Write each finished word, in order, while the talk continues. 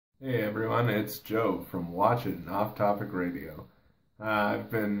Hey everyone, it's Joe from Watch It Off Topic Radio. I've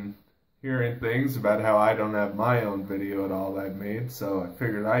been hearing things about how I don't have my own video at all I've made, so I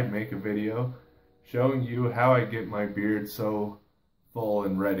figured I'd make a video showing you how I get my beard so full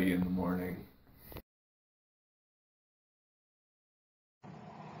and ready in the morning.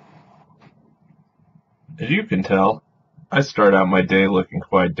 As you can tell, I start out my day looking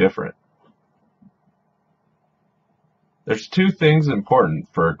quite different. There's two things important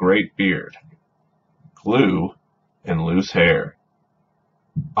for a great beard: glue and loose hair.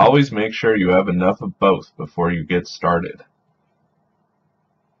 Always make sure you have enough of both before you get started.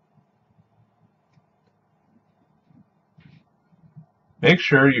 Make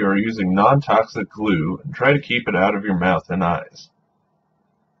sure you are using non-toxic glue and try to keep it out of your mouth and eyes.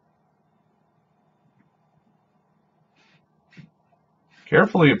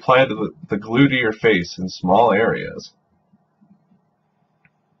 Carefully apply the glue to your face in small areas.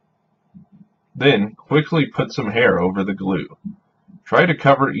 Then, quickly put some hair over the glue. Try to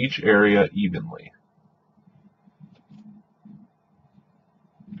cover each area evenly.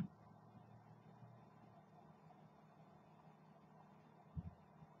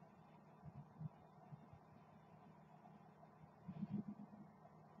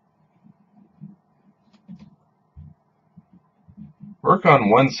 Work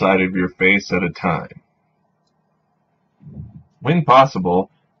on one side of your face at a time. When possible,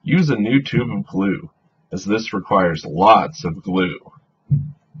 use a new tube of glue, as this requires lots of glue.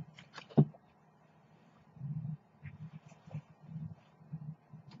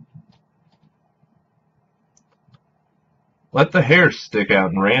 Let the hair stick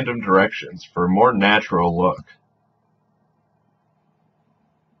out in random directions for a more natural look.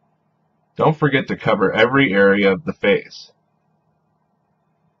 Don't forget to cover every area of the face.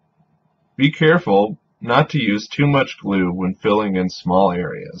 Be careful not to use too much glue when filling in small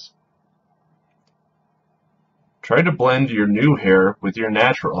areas. Try to blend your new hair with your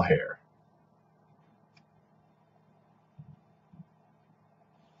natural hair.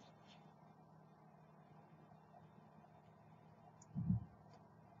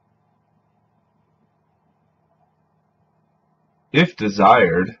 If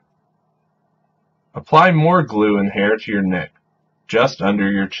desired, apply more glue and hair to your neck, just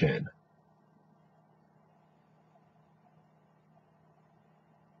under your chin.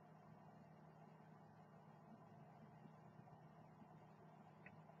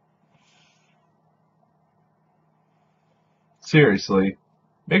 Seriously,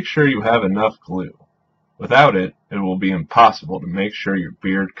 make sure you have enough glue. Without it, it will be impossible to make sure your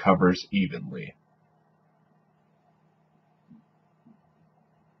beard covers evenly.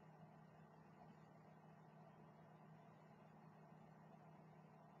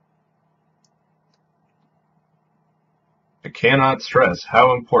 I cannot stress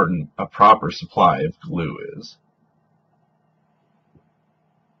how important a proper supply of glue is.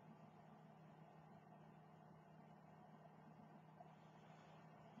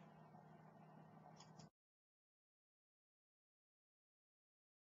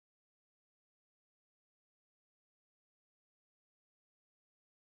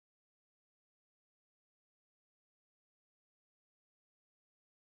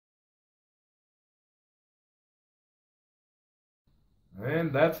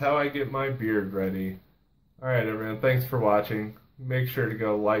 And that's how I get my beard ready. Alright everyone, thanks for watching. Make sure to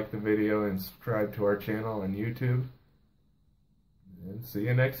go like the video and subscribe to our channel on YouTube. And see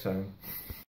you next time.